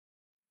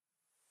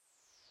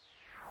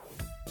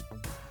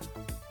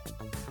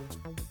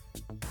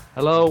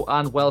Hello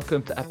and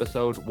welcome to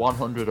episode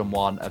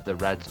 101 of the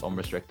Reds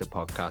Unrestricted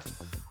podcast.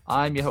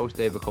 I'm your host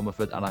David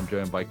Comerford and I'm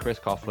joined by Chris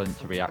Coughlin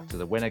to react to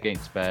the win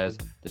against Spurs,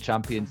 the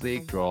Champions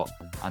League draw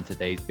and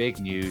today's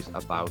big news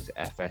about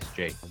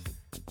FSG.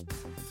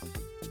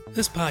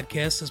 This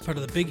podcast is part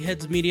of the Big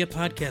Heads Media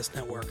Podcast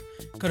Network.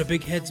 Go to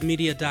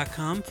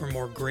bigheadsmedia.com for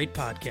more great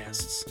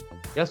podcasts.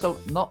 Yeah, so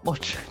not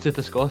much to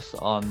discuss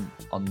on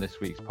this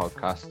week's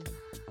podcast.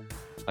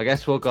 I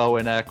guess we'll go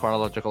in a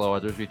chronological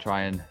order as we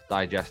try and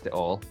digest it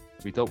all.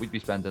 We thought we'd be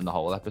spending the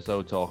whole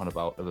episode talking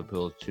about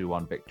Liverpool's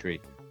 2-1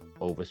 victory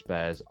over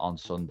Spurs on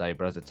Sunday,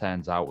 but as it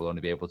turns out, we'll only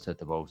be able to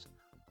devote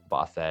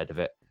about a third of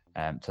it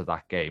to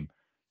that game.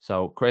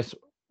 So, Chris,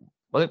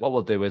 I think what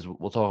we'll do is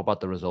we'll talk about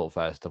the result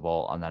first of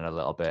all, and then a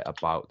little bit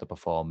about the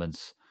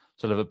performance.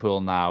 So Liverpool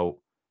now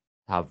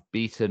have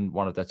beaten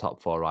one of their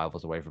top four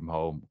rivals away from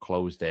home,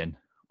 closed in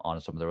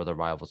on some of their other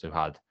rivals who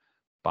had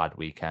bad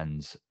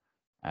weekends.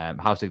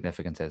 How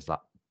significant is that?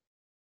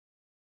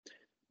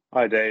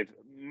 Hi, Dave.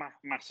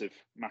 Massive,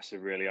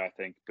 really, I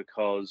think,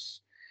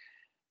 because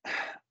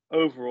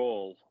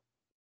overall,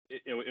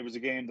 it was a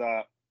game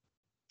that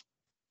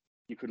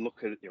you could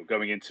look at,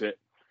 going into it.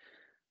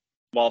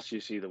 Whilst you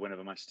see the win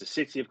over Manchester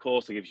City, of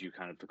course, it gives you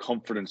kind of the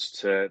confidence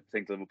to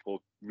think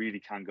Liverpool really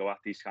can go at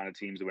these kind of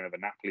teams. The win over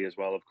Napoli as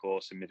well, of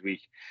course, in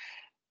midweek.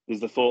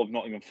 There's the thought of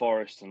Nottingham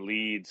Forest and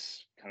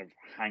Leeds kind of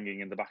hanging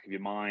in the back of your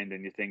mind,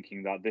 and you're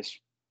thinking that this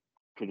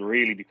could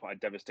really be quite a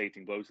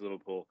devastating blow to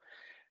Liverpool.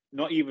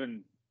 Not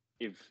even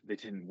if they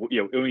didn't,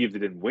 only if they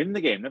didn't win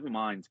the game. Never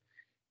mind,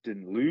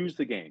 didn't lose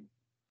the game.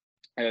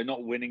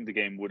 Not winning the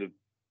game would have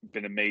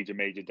been a major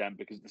dent,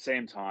 because at the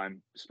same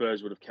time,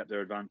 Spurs would have kept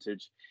their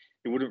advantage.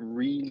 It wouldn't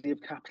really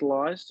have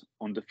capitalised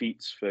on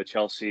defeats for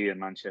Chelsea and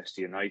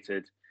Manchester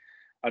United.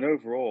 And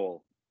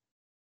overall,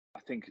 I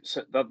think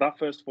that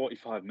first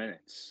 45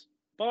 minutes,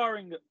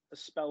 barring a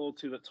spell or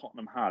two that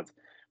Tottenham had,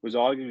 was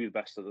arguably the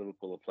best that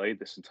Liverpool have played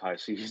this entire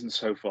season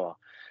so far.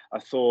 I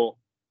thought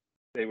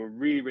they were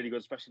really good,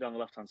 especially down the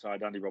left-hand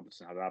side. Andy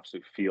Robertson had an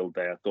absolute field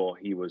day. I thought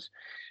he was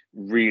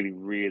really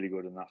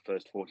good in that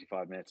first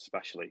 45 minutes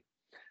especially.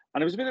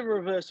 And it was a bit of a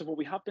reverse of what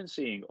we have been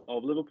seeing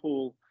of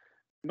Liverpool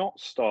not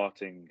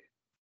starting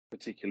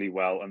particularly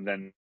well and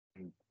then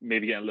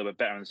maybe getting a little bit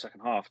better in the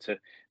second half, to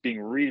being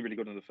really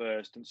good in the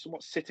first and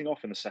somewhat sitting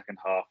off in the second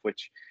half,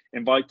 which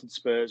invited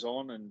Spurs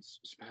on. And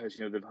Spurs,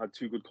 they've had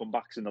two good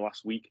comebacks in the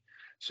last week,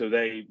 so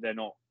they're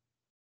not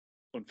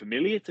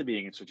unfamiliar to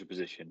being in such a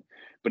position.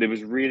 But it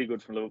was really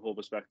good from Liverpool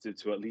perspective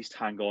to at least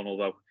hang on,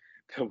 although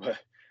there were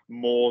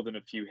more than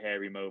a few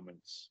hairy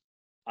moments.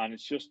 And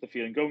it's just the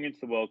feeling going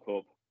into the World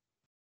Cup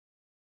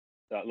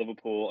that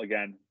Liverpool,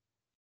 again,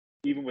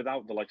 even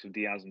without the likes of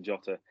Diaz and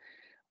Jota,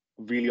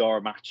 really are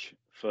a match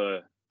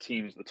for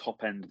teams at the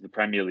top end of the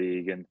Premier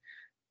League, and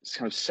it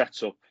kind of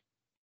sets up.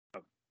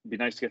 It'd be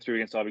nice to get through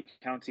against Derby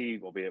County,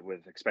 albeit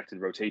with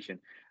expected rotation,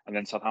 and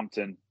then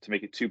Southampton to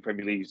make it two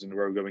Premier Leagues in a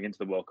row going into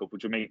the World Cup,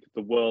 which will make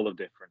the world of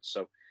difference.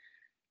 So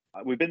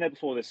we've been there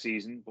before this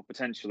season, but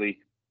potentially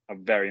a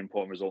very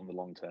important result in the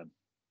long term.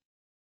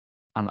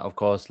 And of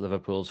course,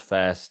 Liverpool's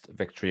first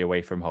victory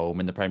away from home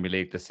in the Premier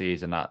League this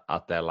season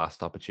at their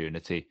last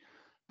opportunity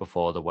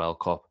before the World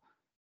Cup.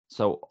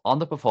 So on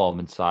the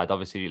performance side,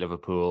 obviously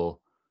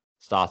Liverpool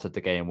started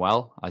the game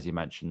well, as you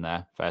mentioned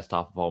there. First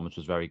half performance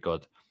was very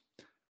good.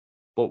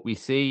 But we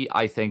see,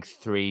 I think,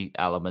 three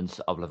elements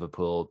of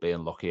Liverpool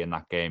being lucky in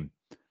that game.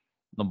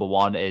 Number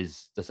one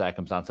is the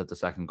circumstance of the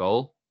second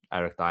goal.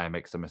 Eric Dyer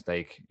makes a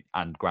mistake,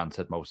 and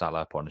granted, Mo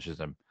Salah punishes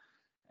him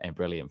in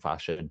brilliant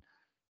fashion.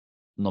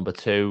 Number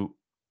two,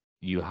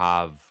 you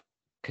have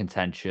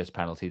contentious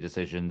penalty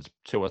decisions,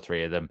 two or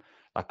three of them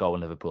that go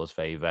in Liverpool's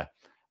favour.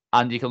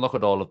 And you can look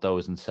at all of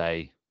those and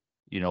say,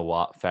 you know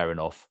what, fair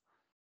enough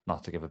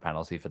not to give a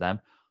penalty for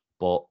them.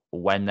 But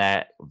when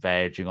they're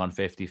verging on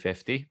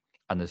 50-50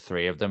 and there's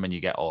three of them and you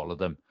get all of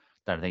them,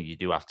 then I think you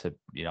do have to,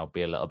 be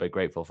a little bit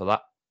grateful for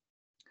that.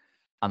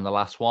 And the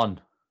last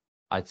one,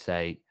 I'd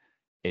say,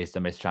 is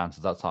the missed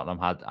chances that Tottenham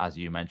had, as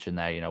you mentioned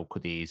there,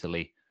 could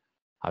easily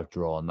have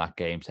drawn that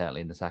game, certainly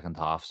in the second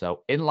half.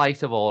 So in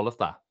light of all of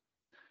that,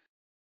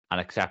 and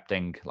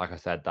accepting, like I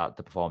said, that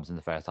the performance in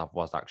the first half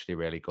was actually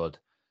really good,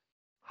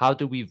 how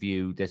do we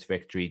view this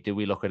victory? Do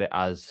we look at it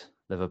as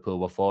Liverpool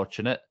were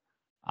fortunate,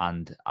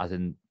 and as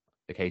in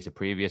the case of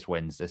previous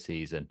wins this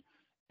season,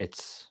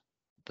 it's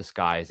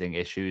disguising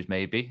issues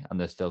maybe, and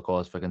there's still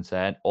cause for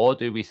concern? Or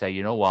do we say,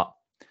 you know what,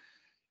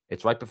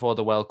 it's right before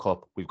the World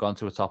Cup, we've gone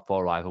to a top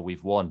four rival,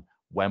 we've won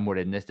when we're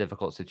in this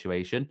difficult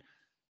situation.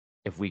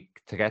 If we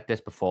to get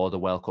this before the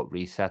World Cup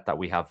reset that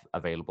we have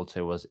available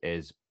to us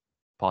is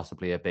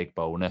possibly a big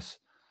bonus.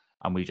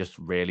 And we just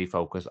really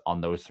focus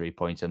on those 3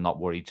 points and not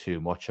worry too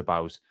much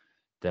about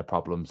the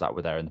problems that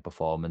were there in the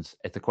performance.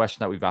 It's a question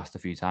that we've asked a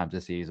few times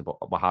this season,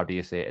 but how do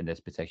you see it in this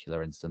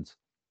particular instance?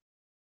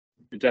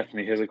 It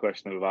definitely is a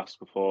question that we've asked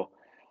before.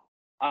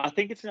 I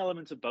think it's an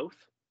element of both,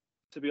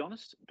 to be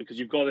honest, because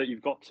you've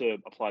got to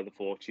apply the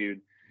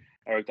fortune.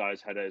 Eric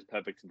Dyer's header is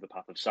perfect into the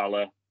path of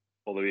Salah,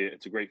 although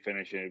it's a great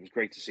finish, and it was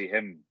great to see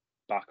him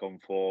back on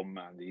form,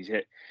 and he's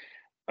hit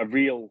a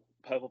real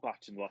purple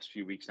patch in the last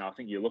few weeks now. I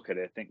think you look at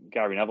it, I think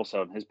Gary Neville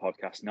said on his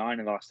podcast, 9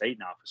 in the last 8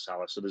 now for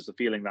Salah. So there's the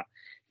feeling that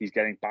he's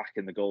getting back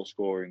in the goal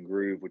scoring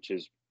groove, which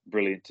is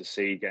brilliant to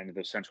see, getting to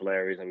those central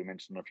areas that we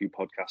mentioned on a few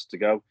podcasts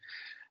ago.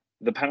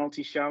 The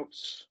penalty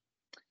shouts,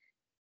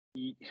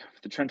 the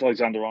Trent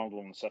Alexander-Arnold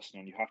one,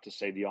 Sessegnon, you have to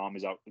say the arm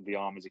is out, the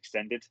arm is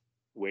extended,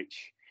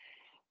 which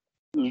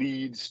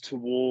leads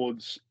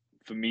towards,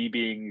 for me,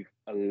 being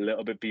a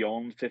little bit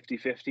beyond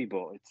 50-50,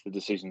 but it's the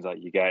decisions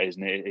that you get,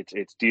 isn't it?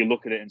 It's do you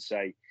look at it and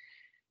say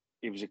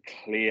it was a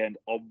clear and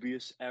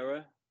obvious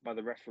error by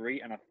the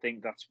referee? And I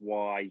think that's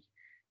why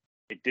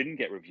it didn't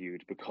get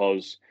reviewed,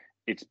 because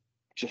it's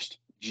just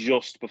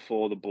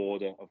before the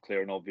border of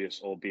clear and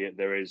obvious, albeit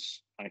there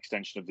is an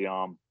extension of the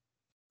arm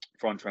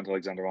from Trent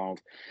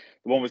Alexander-Arnold.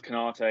 The one with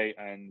Konate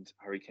and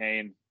Harry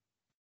Kane,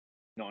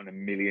 not in a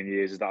million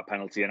years is that a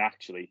penalty. And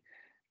actually,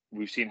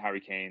 we've seen Harry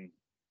Kane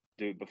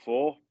do it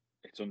before.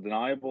 It's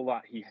undeniable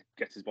that he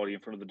gets his body in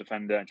front of the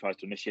defender and tries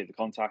to initiate the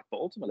contact. But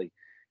ultimately,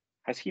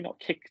 has he not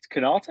kicked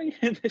Konate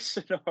in this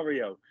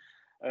scenario?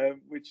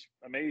 Which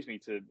amazed me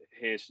to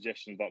hear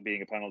suggestions about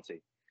being a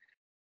penalty.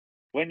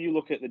 When you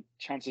look at the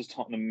chances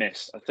Tottenham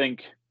missed, I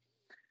think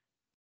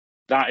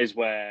that is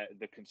where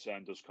the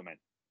concern does come in,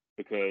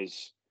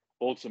 because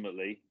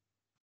ultimately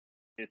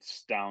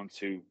it's down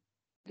to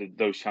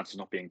those chances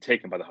not being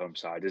taken by the home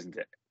side, isn't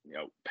it? You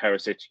know,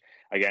 Perisic,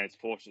 again, it's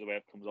fortunate the way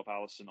it comes off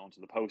Alisson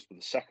onto the post, but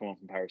the second one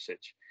from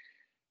Perisic,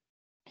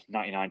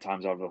 99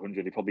 times out of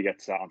 100, he probably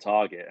gets that on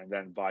target. And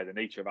then by the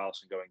nature of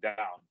Alisson going down,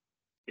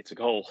 it's a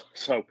goal.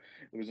 So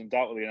there was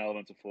undoubtedly an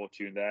element of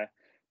fortune there.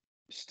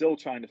 Still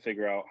trying to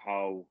figure out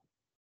how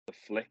the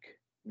flick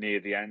near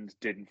the end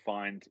didn't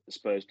find the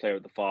Spurs player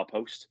at the far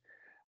post.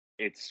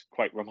 It's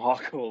quite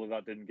remarkable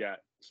that didn't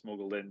get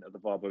smuggled in at the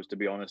far post, to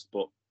be honest.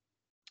 But,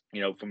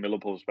 you know, from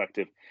Liverpool's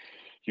perspective,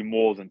 you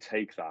more than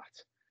take that.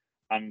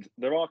 And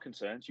there are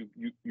concerns.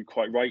 You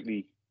quite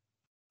rightly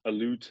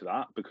allude to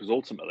that, because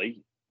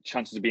ultimately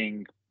chances are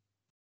being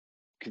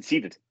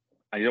conceded.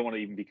 And you don't want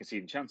to even be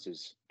conceding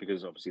chances,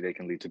 because obviously they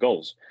can lead to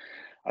goals.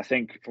 I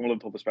think from a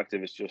Liverpool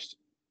perspective, it's just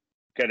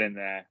get in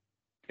there,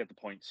 get the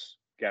points,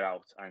 get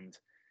out. And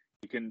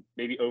you can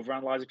maybe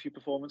overanalyze a few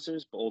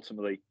performances, but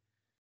ultimately,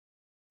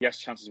 yes,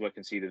 chances were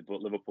conceded,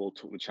 but Liverpool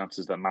took the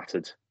chances that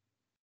mattered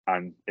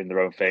and in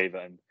their own favour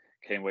and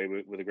came away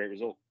with a great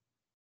result.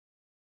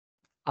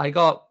 I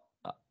got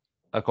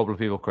a couple of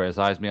people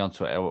criticised me on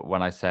Twitter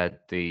when I said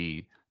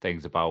the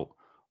things about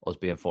us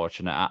being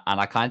fortunate. And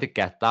I kind of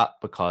get that,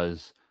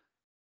 because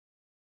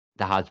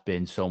there has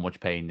been so much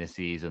pain this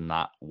season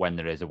that when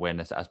there is a win,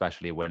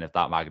 especially a win of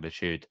that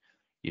magnitude,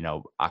 you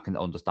know, I can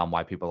understand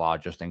why people are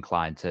just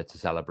inclined to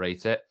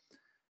celebrate it.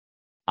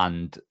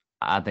 And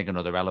I think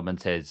another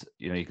element is,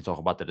 you know, you can talk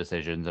about the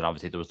decisions, and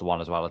obviously there was the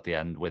one as well at the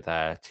end with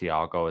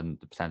Thiago and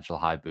the potential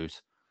high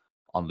boot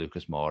on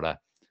Lucas Moura.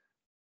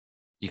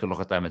 You can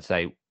look at them and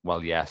say,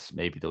 well, yes,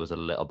 maybe there was a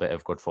little bit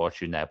of good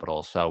fortune there, but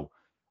also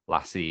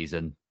last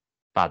season,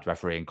 bad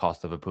refereeing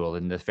cost Liverpool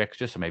in this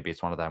fixture. So maybe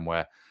it's one of them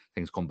where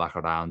things come back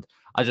around.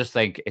 I just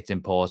think it's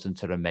important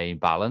to remain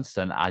balanced.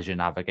 And as you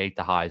navigate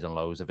the highs and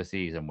lows of a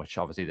season, which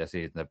obviously this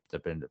season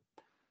they've been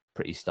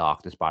pretty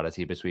stark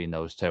disparity between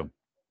those two,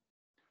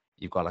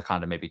 you've got to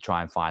kind of maybe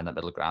try and find that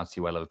middle ground,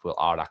 see where Liverpool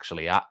are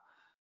actually at.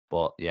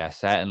 But yeah,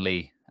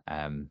 certainly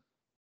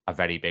a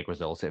very big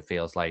result. It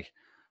feels like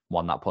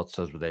one that puts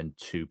us within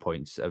 2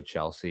 points of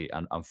Chelsea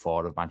and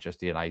 4 of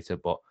Manchester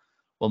United. But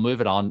we'll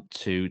move it on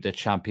to the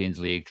Champions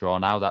League draw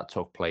now that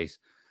took place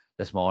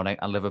this morning.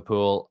 And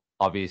Liverpool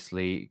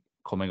obviously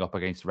coming up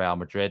against Real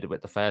Madrid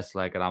with the first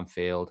leg at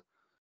Anfield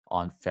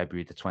on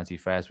February the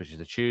 21st, which is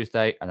a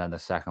Tuesday, and then the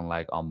second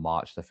leg on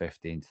March the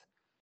 15th,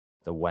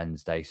 the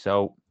Wednesday.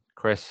 So,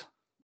 Chris,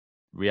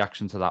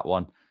 reaction to that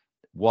one.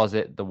 Was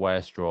it the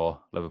worst draw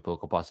Liverpool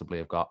could possibly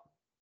have got?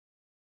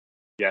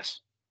 Yes.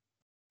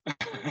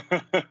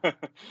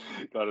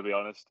 Got to be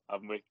honest,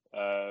 haven't we?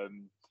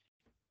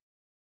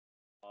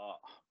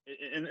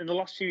 In the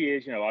last few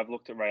years, you know, I've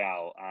looked at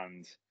Real,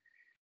 and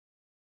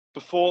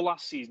before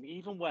last season,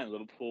 even when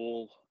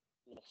Liverpool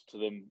lost to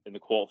them in the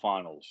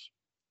quarterfinals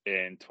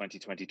in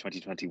 2020,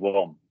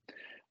 2021,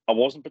 I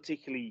wasn't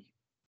particularly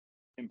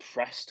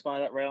impressed by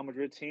that Real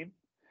Madrid team.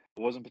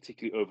 I wasn't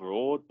particularly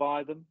overawed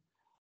by them.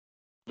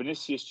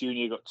 Vinicius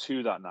Jr. got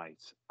 2 that night,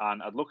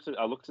 and I looked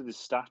at his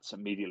stats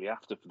immediately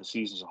after for the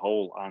season as a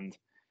whole, and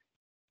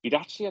he'd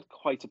actually had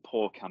quite a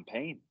poor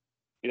campaign.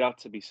 It had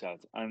to be said.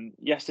 And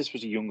yes, this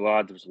was a young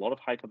lad. There was a lot of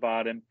hype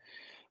about him,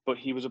 but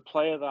he was a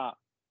player that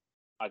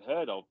I'd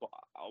heard of, but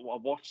I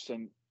watched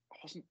him. I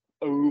wasn't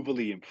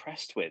overly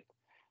impressed with.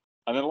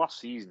 And then last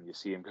season, you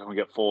see him go and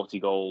get 40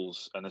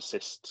 goals and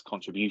assists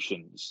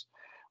contributions,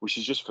 which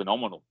is just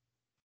phenomenal,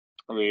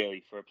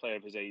 really, for a player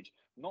of his age.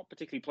 Not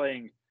particularly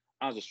playing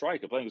as a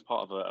striker, playing as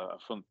part of a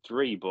front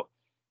three, but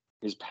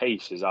his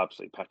pace is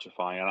absolutely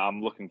petrifying. And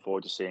I'm looking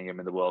forward to seeing him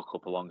in the World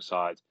Cup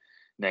alongside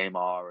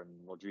Neymar and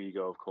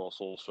Rodrigo, of course,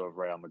 also of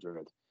Real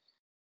Madrid.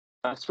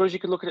 I suppose you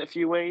could look at it a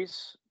few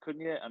ways,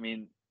 couldn't you? I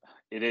mean,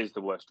 it is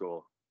the worst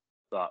draw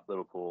that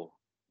Liverpool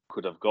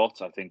could have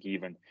got. I think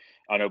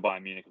I know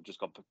Bayern Munich have just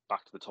got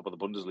back to the top of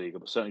the Bundesliga,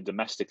 but certainly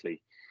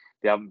domestically,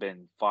 they haven't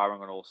been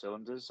firing on all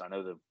cylinders. I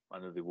know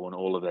they won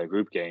all of their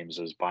group games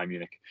as Bayern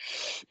Munich.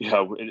 They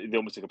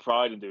almost take a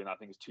pride in doing that. I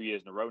think it's 2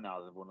 years in a row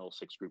now they've won all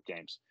 6 group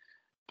games.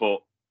 But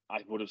I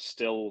would have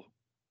still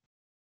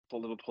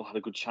thought Liverpool had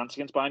a good chance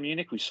against Bayern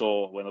Munich. We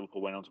saw when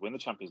Liverpool went on to win the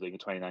Champions League in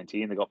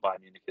 2019, they got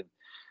Bayern Munich in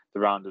the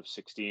round of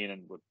 16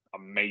 and were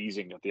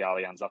amazing at the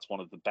Allianz. That's one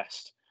of the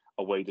best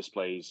away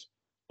displays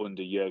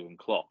under Jurgen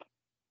Klopp.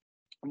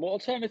 And what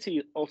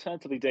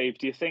alternatively, Dave,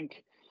 do you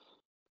think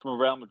from a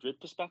Real Madrid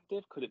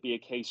perspective, could it be a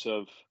case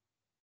of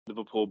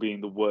Liverpool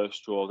being the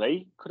worst draw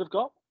they could have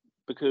got?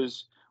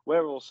 Because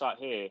we're all sat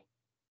here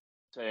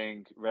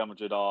saying Real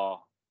Madrid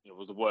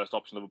was the worst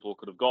option Liverpool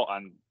could have got,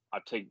 and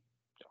I'd take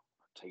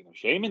no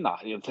shame in that.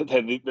 They're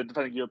the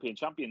defending European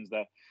champions.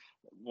 They're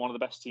one of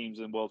the best teams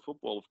in world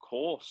football. Of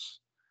course,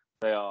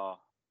 they are.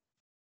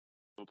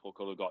 Liverpool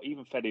could have got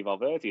even Fede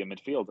Valverde in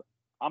midfield.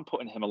 I'm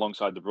putting him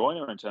alongside De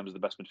Bruyne in terms of the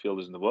best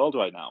midfielders in the world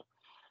right now.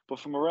 But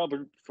from a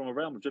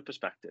Real Madrid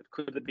perspective,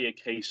 could it be a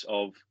case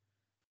of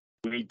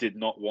we did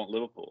not want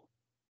Liverpool?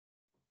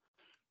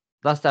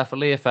 That's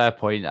definitely a fair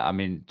point. I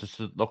mean, just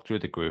to look through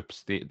the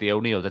groups, the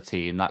only other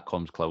team that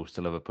comes close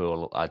to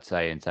Liverpool, I'd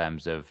say, in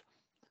terms of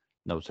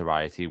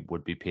notoriety,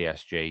 would be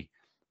PSG.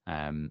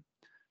 And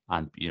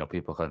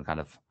people can kind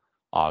of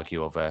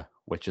argue over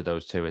which of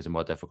those two is a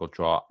more difficult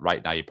draw.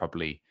 Right now, you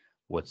probably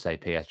would say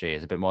PSG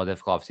is a bit more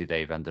difficult. Obviously,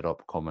 they've ended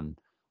up coming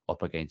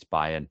up against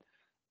Bayern.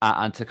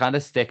 And to kind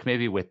of stick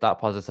maybe with that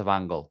positive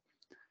angle,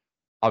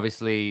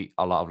 obviously,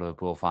 a lot of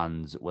Liverpool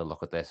fans will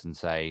look at this and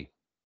say,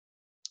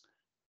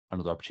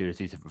 another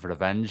opportunity for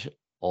revenge.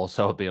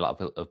 Also, there'll be a lot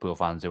of Liverpool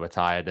fans who are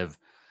tired of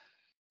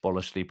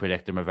bullishly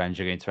predicting revenge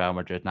against Real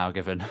Madrid now,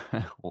 given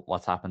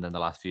what's happened in the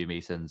last few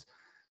meetings.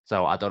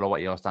 So I don't know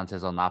what your stance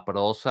is on that, but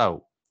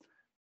also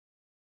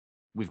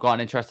we've got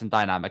an interesting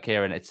dynamic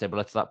here, and it's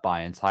similar to that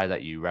Bayern tie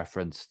that you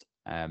referenced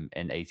in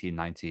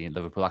 18-19.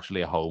 Liverpool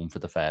actually at home for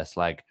the first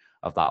leg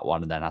of that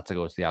one, and then had to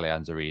go to the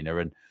Allianz Arena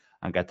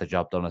and get the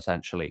job done,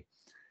 essentially.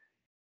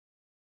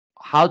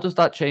 How does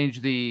that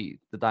change the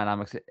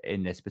dynamics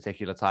in this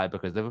particular tie?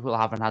 Because Liverpool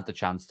haven't had the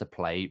chance to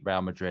play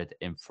Real Madrid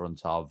in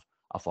front of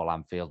a full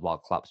Anfield while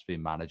Klopp's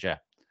been manager.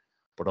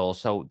 But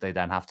also, they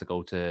then have to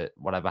go to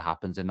whatever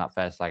happens in that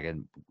first leg,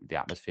 and the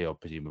atmosphere will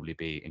presumably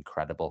be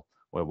incredible.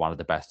 We're one of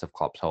the best of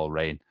Klopp's whole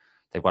reign.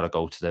 They've got to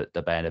go to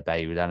the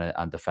Bernabeu then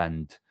and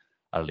defend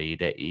a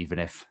lead, even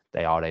if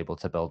they are able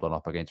to build one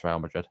up against Real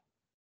Madrid.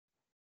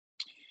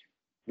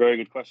 Very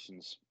good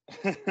questions.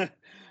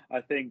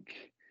 I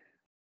think,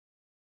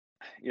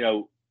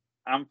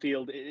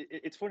 Anfield,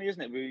 it's funny,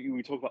 isn't it?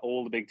 We talk about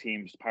all the big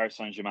teams, Paris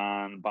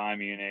Saint-Germain, Bayern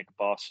Munich,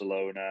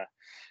 Barcelona,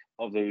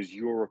 of those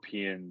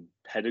European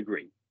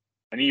pedigree.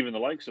 And even the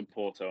likes of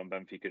Porto and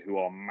Benfica, who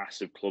are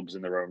massive clubs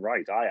in their own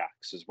right,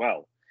 Ajax as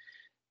well.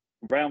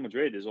 Real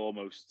Madrid is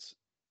almost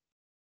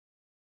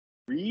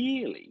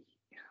really,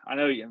 I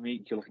know, you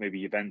look at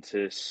maybe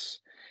Juventus,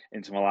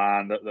 Inter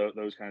Milan,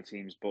 those kind of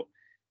teams, but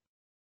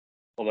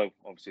although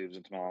obviously it was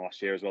Inter Milan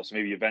last year as well, so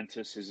maybe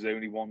Juventus is the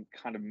only one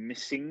kind of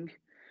missing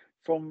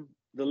from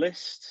the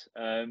list,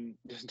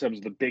 just in terms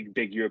of the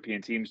big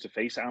European teams to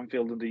face at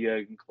Anfield under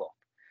Jurgen Klopp.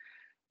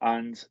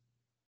 And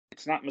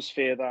it's an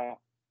atmosphere that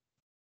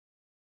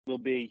will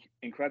be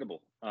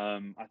incredible.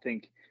 I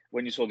think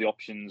when you saw the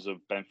options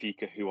of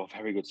Benfica, who are a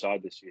very good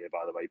side this year,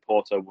 by the way,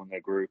 Porto won their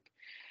group,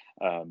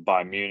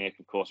 Bayern Munich,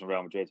 of course, and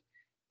Real Madrid,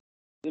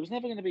 there was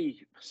never going to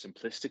be a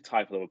simplistic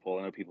type of Liverpool.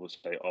 I know people would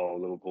say, oh,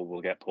 Liverpool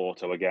will get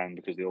Porto again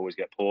because they always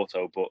get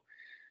Porto, but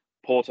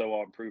Porto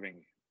are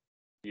improving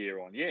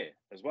year on year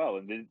as well.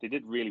 And they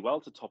did really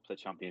well to top their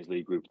Champions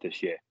League group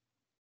this year.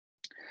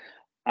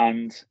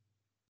 And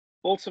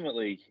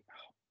ultimately,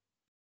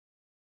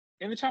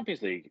 in the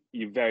Champions League,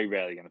 you're very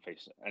rarely going to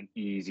face an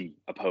easy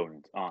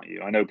opponent, aren't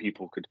you? I know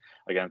people could,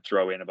 again,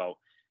 throw in about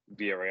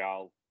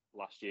Villarreal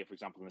last year, for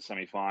example, in the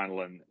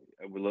semi-final, and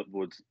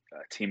would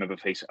a team ever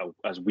face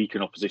as weak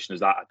an opposition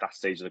as that at that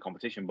stage of the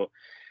competition? But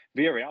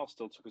Villarreal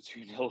still took a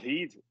 2-0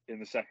 lead in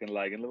the second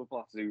leg, and Liverpool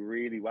had to do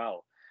really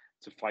well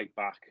to fight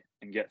back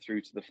and get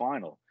through to the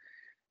final.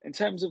 In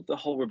terms of the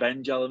whole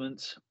revenge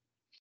element,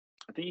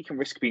 I think you can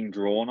risk being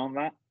drawn on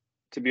that,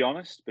 to be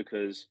honest,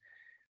 because,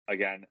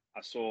 again,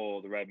 I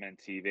saw the Redmen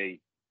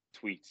TV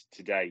tweet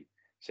today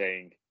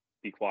saying,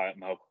 be quiet,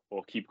 Mo,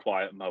 or keep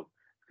quiet, Mo.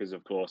 Because,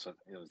 of course,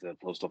 there was the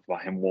whole stuff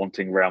about him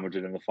wanting Real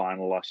Madrid in the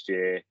final last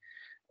year.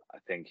 I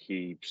think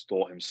he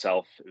thought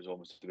himself it was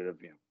almost a bit of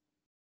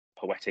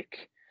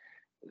poetic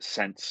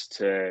sense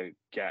to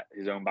get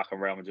his own back on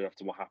Real Madrid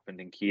after what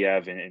happened in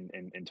Kiev in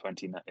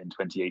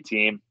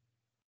 2018.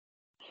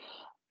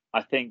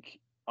 I think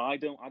I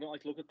don't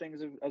like to look at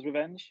things as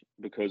revenge,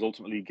 because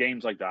ultimately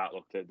games like that,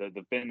 look,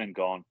 they've been and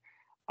gone,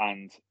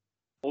 and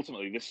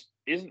ultimately this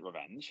isn't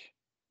revenge.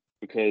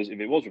 Because if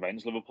it was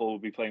revenge, Liverpool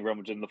would be playing Real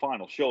Madrid in the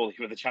final, surely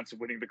with a chance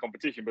of winning the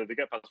competition. But if they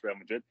get past Real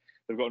Madrid,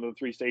 they've got another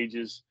 3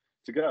 stages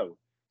to go.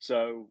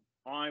 So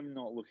I'm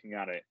not looking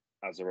at it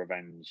as a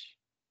revenge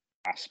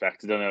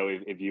aspect. I don't know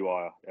if you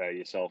are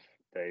yourself,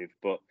 Dave.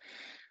 But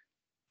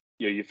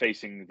you're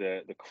facing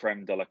the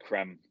creme de la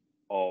creme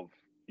of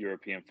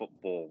European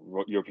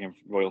football, European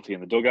royalty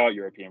in the dugout,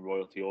 European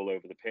royalty all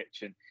over the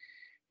pitch, and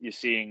you're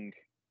seeing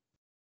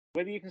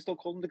whether you can still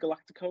call them the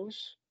Galacticos.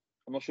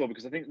 I'm not sure,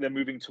 because I think they're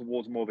moving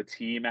towards more of a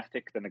team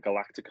ethic than a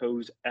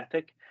Galacticos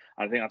ethic.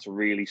 And I think that's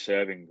really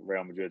serving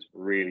Real Madrid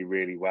really,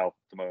 really well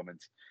at the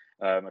moment.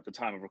 At the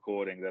time of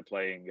recording, they're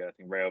playing, I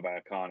think, Rayo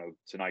Vallecano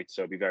tonight.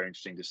 So it'll be very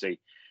interesting to see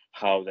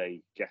how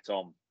they get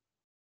on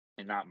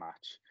in that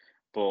match.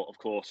 But of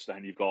course,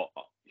 then you've got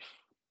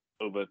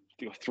over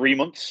 3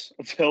 months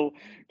until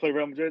play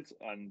Real Madrid,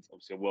 and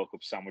obviously a World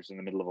Cup sandwich in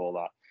the middle of all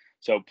that.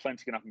 So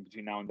plenty can happen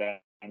between now and then.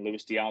 And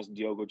Luis Diaz and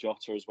Diogo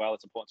Jota as well.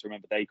 It's important to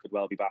remember they could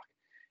well be back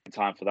in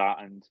time for that.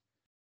 And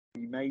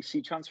we may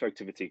see transfer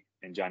activity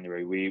in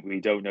January. We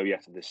don't know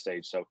yet at this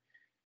stage. So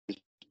there's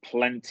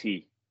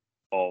plenty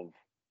of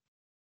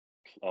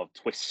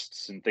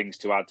twists and things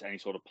to add to any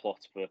sort of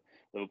plot for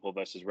Liverpool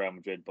versus Real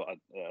Madrid. But at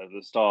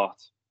the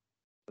start,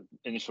 the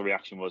initial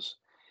reaction was,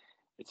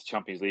 it's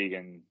Champions League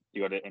and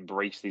you got to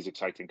embrace these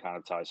exciting kind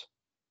of ties.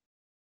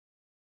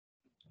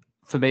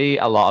 For me,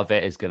 a lot of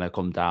it is going to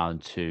come down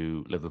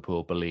to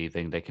Liverpool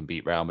believing they can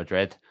beat Real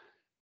Madrid.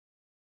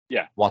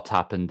 Yeah. What's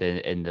happened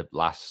in the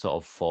last sort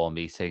of 4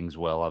 meetings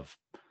will have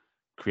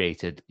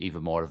created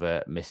even more of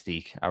a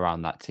mystique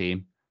around that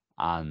team.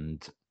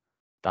 And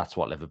that's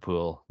what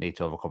Liverpool need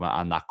to overcome.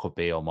 And that could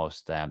be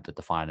almost the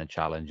defining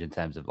challenge in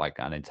terms of like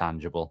an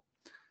intangible,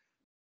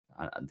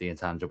 the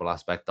intangible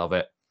aspect of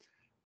it.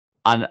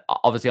 And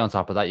obviously on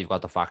top of that, you've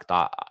got the fact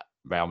that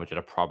Real Madrid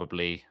are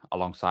probably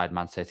alongside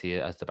Man City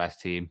as the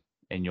best team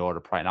in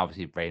Europe right now,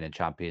 obviously reigning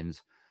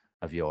champions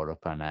of Europe,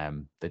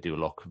 and they do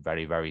look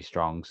very, very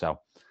strong. So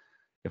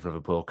if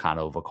Liverpool can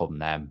overcome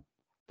them,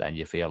 then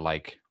you feel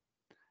like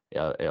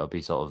it'll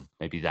be sort of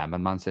maybe them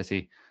and Man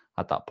City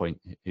at that point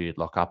who you'd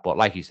look at. But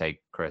like you say,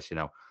 Chris,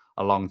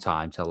 a long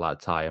time till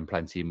that tie and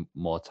plenty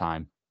more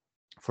time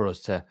for us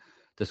to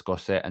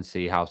discuss it and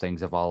see how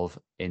things evolve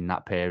in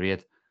that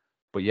period.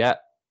 But yeah,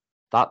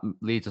 that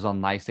leads us on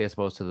nicely, I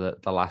suppose, to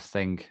the last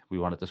thing we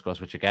want to discuss,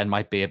 which again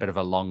might be a bit of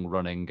a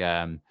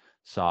long-running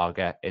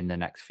saga in the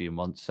next few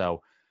months.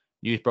 So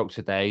news broke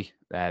today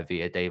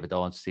via David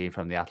Ornstein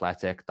from The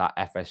Athletic that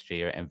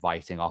FSG are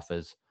inviting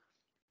offers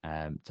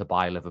to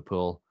buy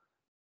Liverpool.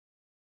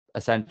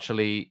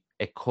 Essentially,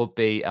 it could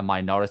be a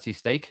minority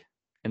stake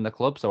in the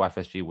club, so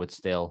FSG would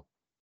still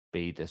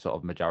be the sort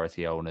of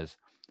majority owners,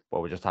 but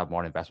we just have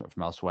more investment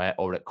from elsewhere,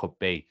 or it could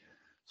be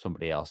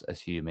somebody else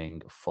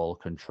assuming full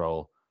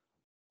control.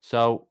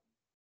 So,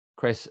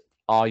 Chris,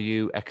 are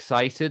you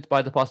excited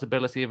by the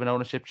possibility of an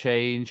ownership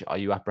change? Are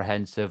you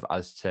apprehensive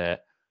as to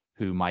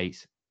who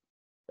might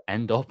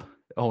end up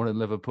owning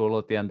Liverpool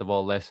at the end of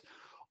all this?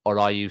 Or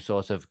are you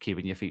sort of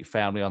keeping your feet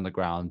firmly on the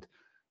ground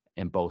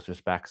in both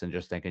respects and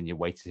just thinking you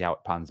wait to see how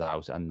it pans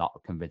out and not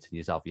convincing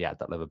yourself yet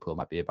that Liverpool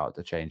might be about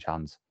to change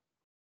hands?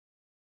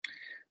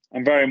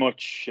 I'm very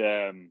much,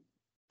 as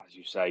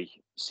you say,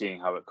 seeing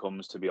how it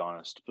comes, to be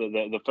honest. But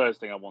the first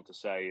thing I want to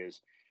say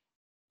is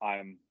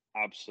I'm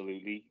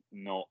absolutely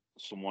not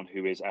someone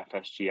who is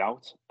FSG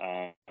out.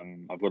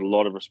 I've got a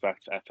lot of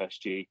respect for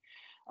FSG.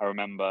 I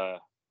remember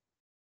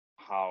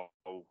how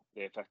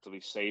they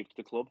effectively saved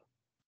the club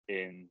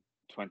in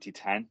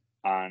 2010,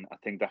 and I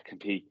think that can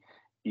be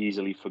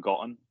easily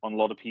forgotten on a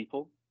lot of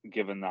people,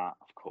 given that,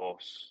 of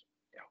course,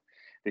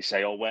 they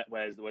say, oh,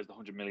 where's the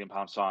 £100 million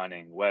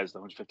signing? Where's the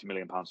 £150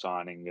 million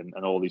signing?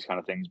 And all these kind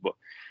of things. But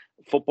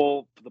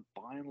football,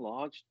 by and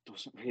large,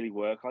 doesn't really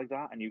work like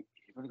that. And you've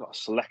only got a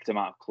select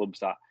amount of clubs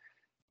that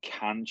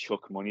can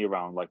chuck money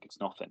around like it's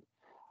nothing.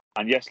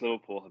 And yes,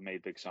 Liverpool have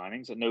made big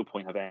signings. At no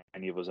point have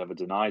any of us ever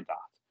denied that.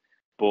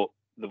 But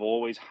they've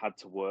always had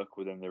to work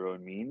within their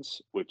own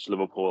means, which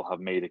Liverpool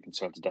have made a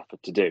concerted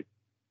effort to do.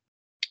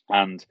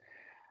 And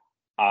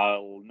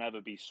I'll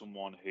never be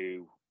someone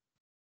who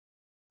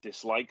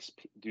dislikes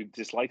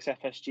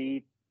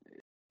FSG,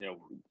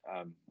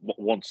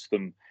 wants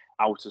them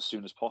out as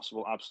soon as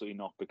possible. Absolutely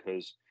not,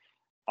 because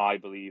I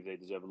believe they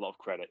deserve a lot of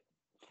credit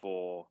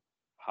for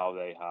how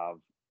they have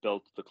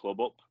built the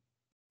club up,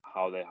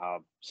 how they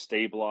have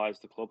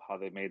stabilized the club, how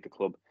they made the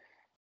club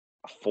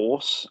a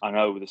force. I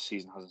know the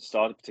season hasn't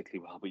started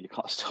particularly well, but you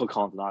still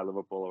can't deny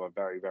Liverpool are a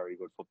very, very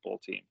good football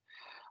team.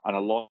 And a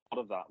lot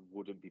of that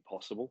wouldn't be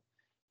possible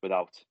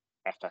without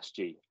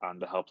FSG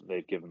and the help that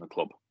they've given the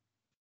club.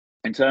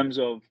 In terms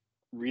of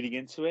reading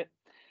into it,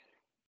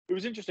 it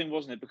was interesting,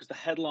 wasn't it? Because the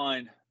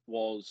headline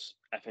was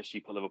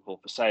FSG put Liverpool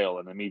for sale,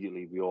 and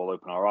immediately we all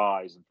open our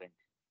eyes and think,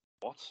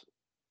 what?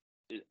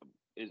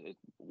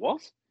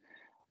 What?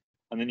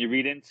 And then you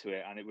read into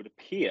it, and it would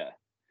appear,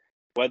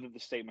 whether the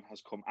statement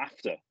has come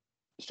after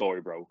the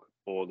story broke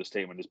or the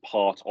statement is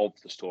part of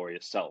the story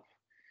itself,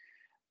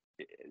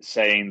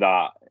 saying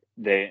that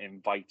they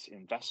invite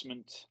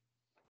investment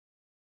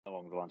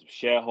along the lines of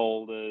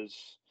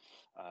shareholders.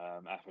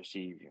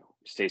 FSG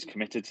stays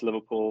committed to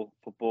Liverpool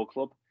Football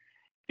Club.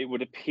 It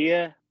would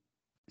appear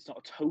it's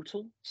not a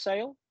total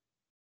sale,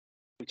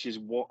 which is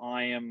what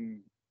I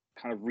am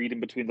kind of reading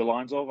between the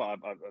lines of.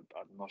 I'm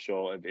not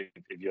sure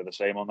if you're the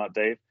same on that,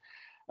 Dave.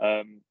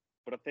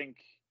 But I think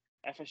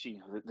FSG,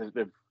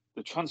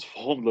 they've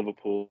transformed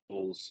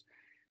Liverpool's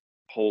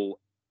whole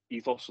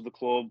ethos of the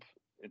club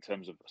in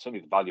terms of certainly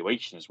the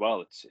valuation as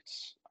well.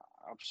 It's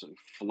absolutely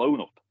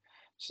flown up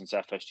since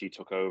FSG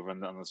took over,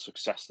 and the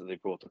success that they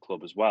brought the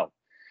club as well.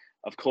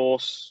 Of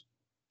course,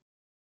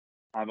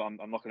 I'm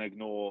not going to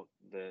ignore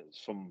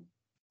some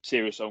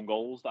serious own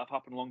goals that have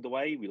happened along the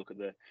way. We look at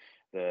the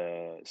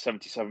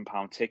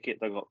 £77 ticket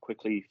that got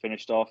quickly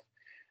finished off,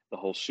 the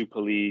whole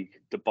Super League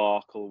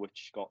debacle,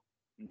 which got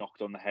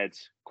knocked on the head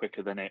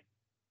quicker than it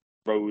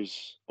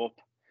rose up.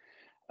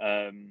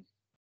 And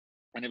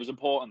it was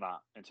important that,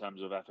 in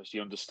terms of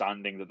FSG,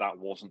 understanding that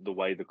wasn't the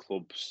way the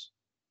club's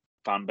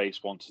fan base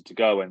wanted to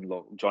go. And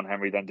look, John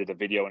Henry then did a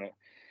video on it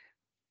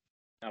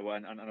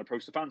and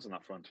approached the fans on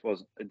that front,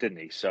 didn't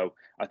he? So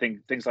I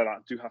think things like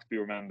that do have to be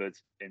remembered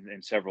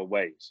in several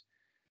ways.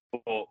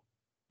 But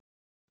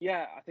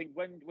yeah, I think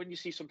when you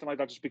see something like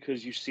that, just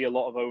because you see a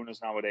lot of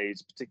owners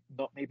nowadays,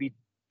 not maybe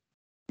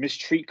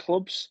mistreat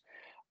clubs,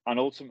 and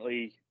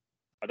ultimately,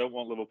 I don't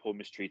want Liverpool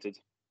mistreated.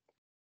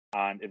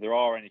 And if there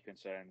are any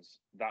concerns,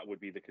 that would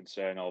be the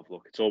concern of,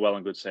 look, it's all well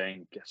and good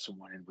saying get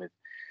someone in with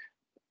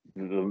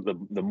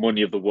the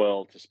money of the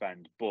world to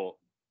spend, but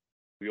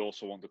we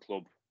also want the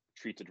club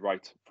treated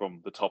right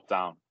from the top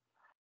down.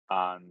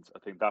 And I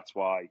think that's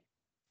why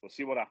we'll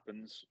see what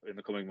happens in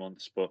the coming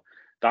months. But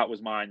that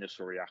was my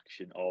initial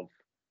reaction of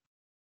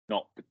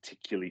not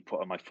particularly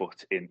putting my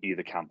foot in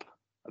either camp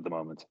at the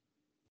moment.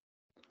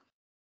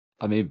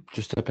 I mean,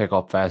 just to pick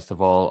up first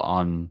of all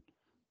on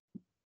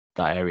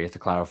that area, to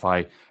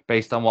clarify,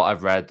 based on what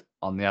I've read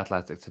on The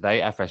Athletic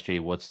today,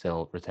 FSG would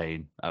still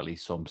retain at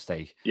least some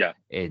stake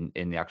in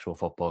the actual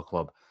football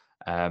club.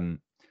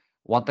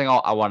 One thing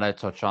I want to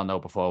touch on, though,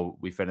 before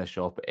we finish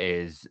up,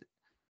 is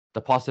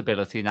the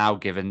possibility now,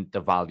 given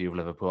the value of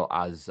Liverpool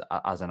as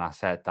an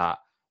asset, that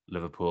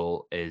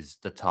Liverpool is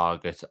the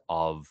target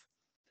of,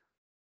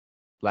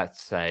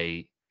 let's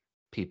say,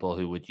 people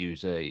who would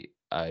use a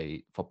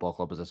football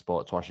club as a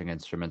sports washing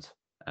instrument.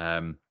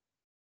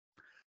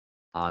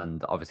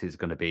 And obviously there's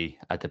going to be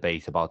a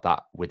debate about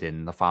that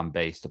within the fan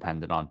base,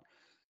 depending on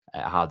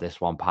how this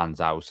one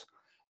pans out.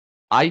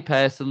 I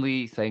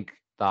personally think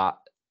that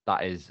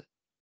is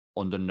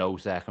under no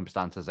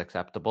circumstances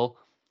acceptable.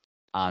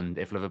 And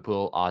if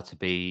Liverpool are to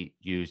be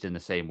used in the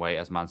same way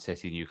as Man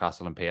City,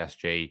 Newcastle and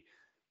PSG,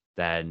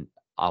 then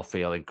I'll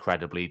feel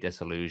incredibly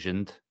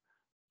disillusioned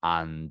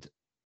and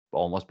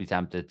almost be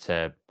tempted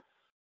to...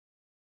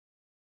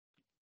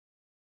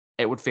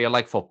 It would feel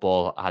like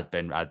football had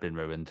been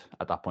ruined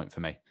at that point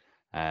for me,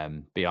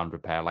 beyond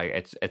repair.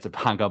 Like it's a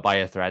banger by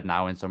a thread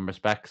now in some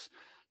respects.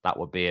 That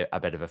would be a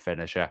bit of a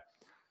finisher.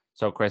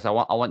 So, Chris, I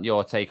want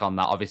your take on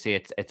that. Obviously,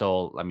 it's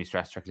all, let me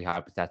stress, strictly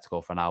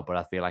hypothetical for now, but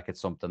I feel like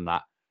it's something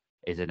that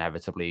is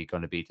inevitably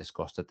going to be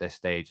discussed at this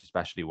stage,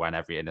 especially when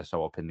everything is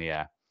so up in the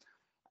air.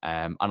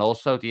 And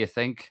also, do you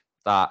think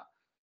that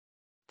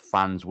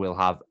fans will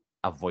have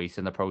a voice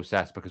in the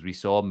process? Because we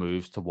saw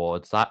moves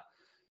towards that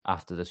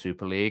after the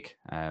Super League,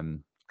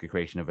 the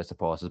creation of a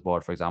supporters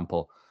board, for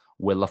example.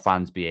 Will the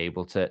fans be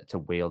able to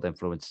wield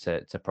influence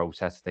to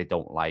protest if they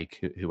don't like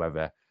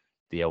whoever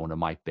the owner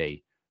might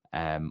be?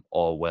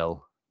 Or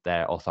will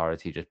their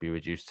authority just be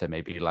reduced to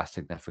maybe less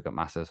significant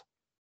masses?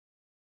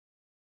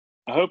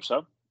 I hope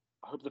so.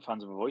 I hope the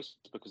fans have a voice,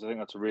 because I think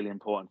that's a really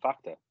important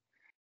factor.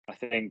 I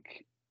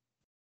think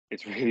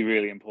it's really,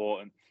 really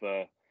important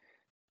for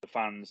the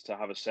fans to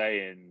have a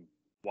say in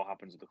what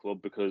happens at the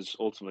club, because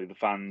ultimately the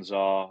fans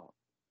are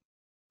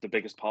the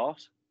biggest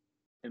part,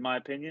 in my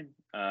opinion.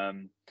 I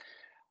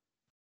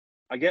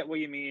get what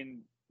you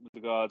mean with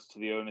regards to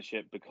the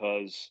ownership,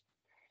 because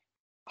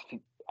I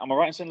think, am I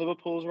right in saying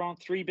Liverpool's around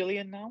 3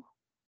 billion now?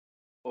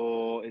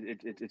 Or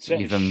it's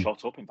certainly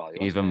shot up in value.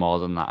 Even more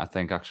than that, I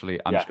think, actually.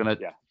 I'm just going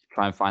to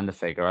try and find the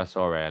figure I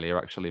saw earlier,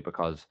 actually,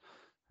 because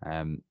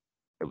it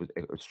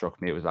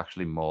struck me it was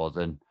actually more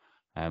than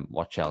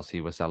what Chelsea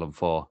were selling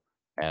for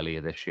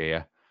earlier this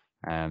year.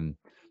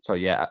 So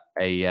yeah,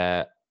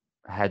 the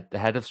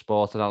head of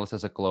sports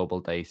analysis at Global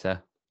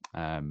Data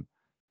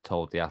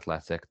told The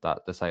Athletic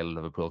that the sale of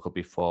Liverpool could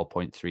be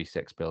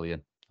 4.36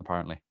 billion,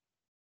 apparently.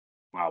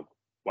 Wow.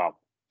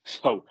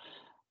 So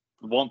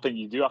one thing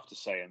you do have to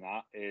say in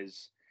that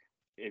is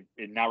it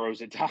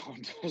narrows it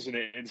down, doesn't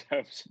it, in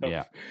terms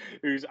of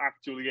who's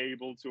actually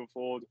able to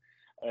afford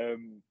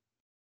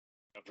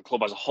the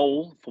club as a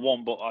whole, for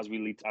one, but as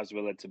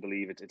we're led to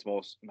believe, it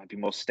might be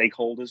more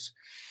stakeholders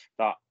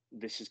that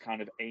this is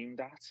kind of aimed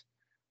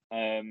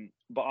at.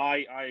 But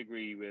I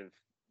agree with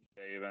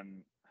Dave,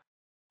 and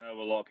I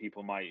know a lot of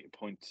people might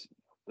point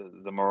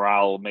the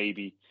morale,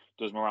 maybe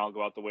does morale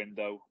go out the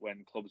window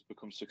when clubs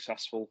become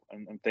successful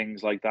and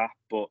things like that.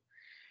 But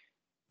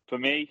for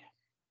me,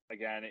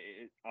 again,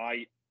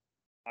 I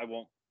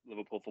want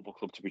Liverpool Football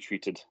Club to be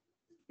treated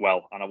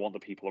well, and I want the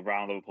people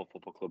around Liverpool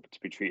Football Club to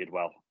be treated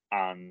well.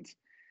 And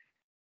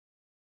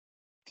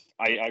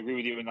I agree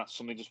with you in that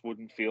something just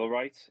wouldn't feel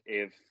right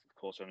if, of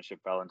course, ownership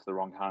fell into the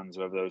wrong hands,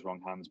 whoever those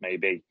wrong hands may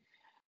be.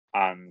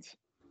 And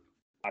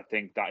I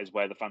think that is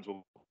where the fans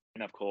will.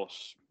 And of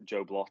course,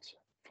 Joe Blott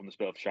from the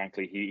Spit of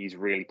Shankly, he's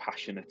really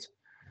passionate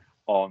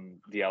on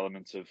the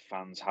element of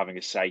fans having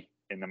a say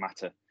in the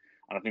matter.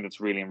 And I think that's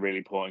really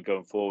important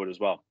going forward as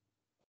well,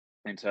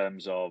 in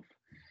terms of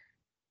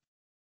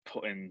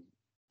putting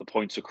the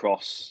points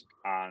across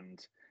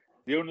and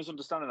the owners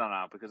understanding that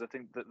now, because I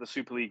think that the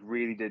Super League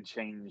really did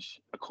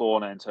change a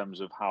corner in terms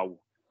of how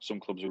some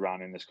clubs are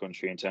run in this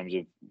country, in terms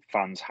of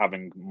fans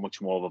having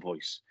much more of a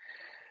voice.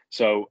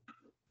 So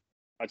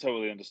I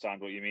totally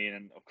understand what you mean.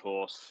 And of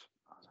course,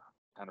 I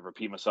kind of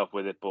repeat myself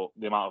with it, but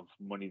the amount of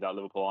money that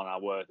Liverpool are now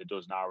worth, it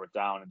does narrow it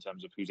down in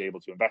terms of who's able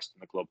to invest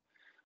in the club.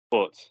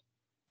 But,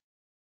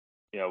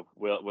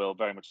 we'll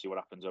very much see what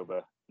happens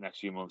over the next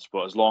few months.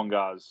 But as long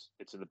as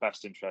it's in the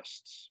best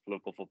interests for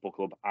Liverpool Football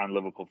Club and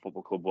Liverpool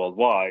Football Club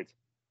worldwide,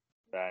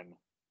 then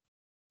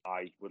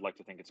I would like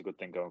to think it's a good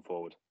thing going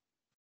forward.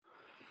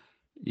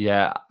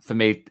 Yeah, for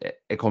me,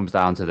 it comes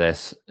down to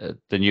this.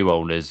 The new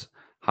owners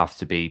have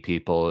to be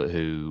people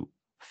who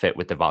fit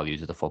with the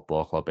values of the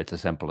football club. It's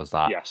as simple as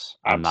that. Yes,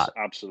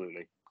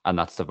 absolutely. And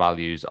that's the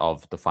values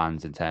of the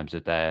fans in terms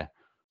of their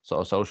sort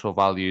of social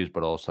values,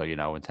 but also,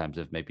 in terms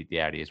of maybe the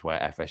areas where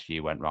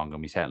FSG went wrong.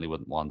 And we certainly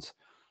wouldn't want,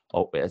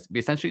 we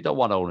essentially don't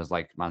want owners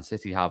like Man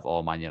City have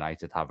or Man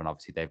United have, and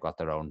obviously they've got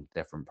their own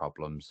different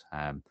problems.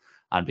 And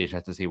be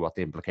interested to see what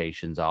the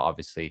implications are,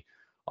 obviously,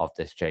 of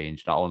this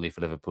change, not only for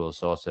Liverpool's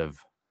sort of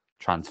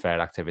transfer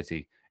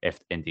activity,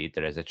 if indeed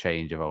there is a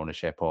change of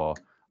ownership or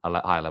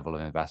a high level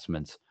of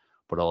investment,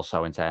 but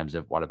also in terms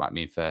of what it might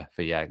mean for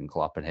Jurgen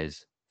Klopp and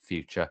his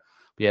future.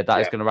 But yeah,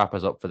 that is going to wrap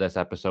us up for this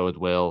episode.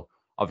 We'll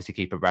obviously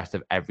keep abreast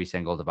of every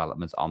single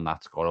development on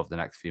that score over the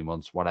next few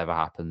months, whatever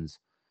happens.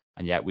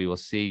 And yet we will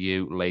see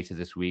you later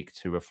this week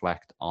to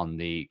reflect on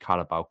the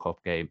Carabao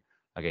Cup game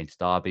against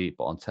Derby.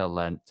 But until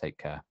then, take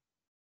care.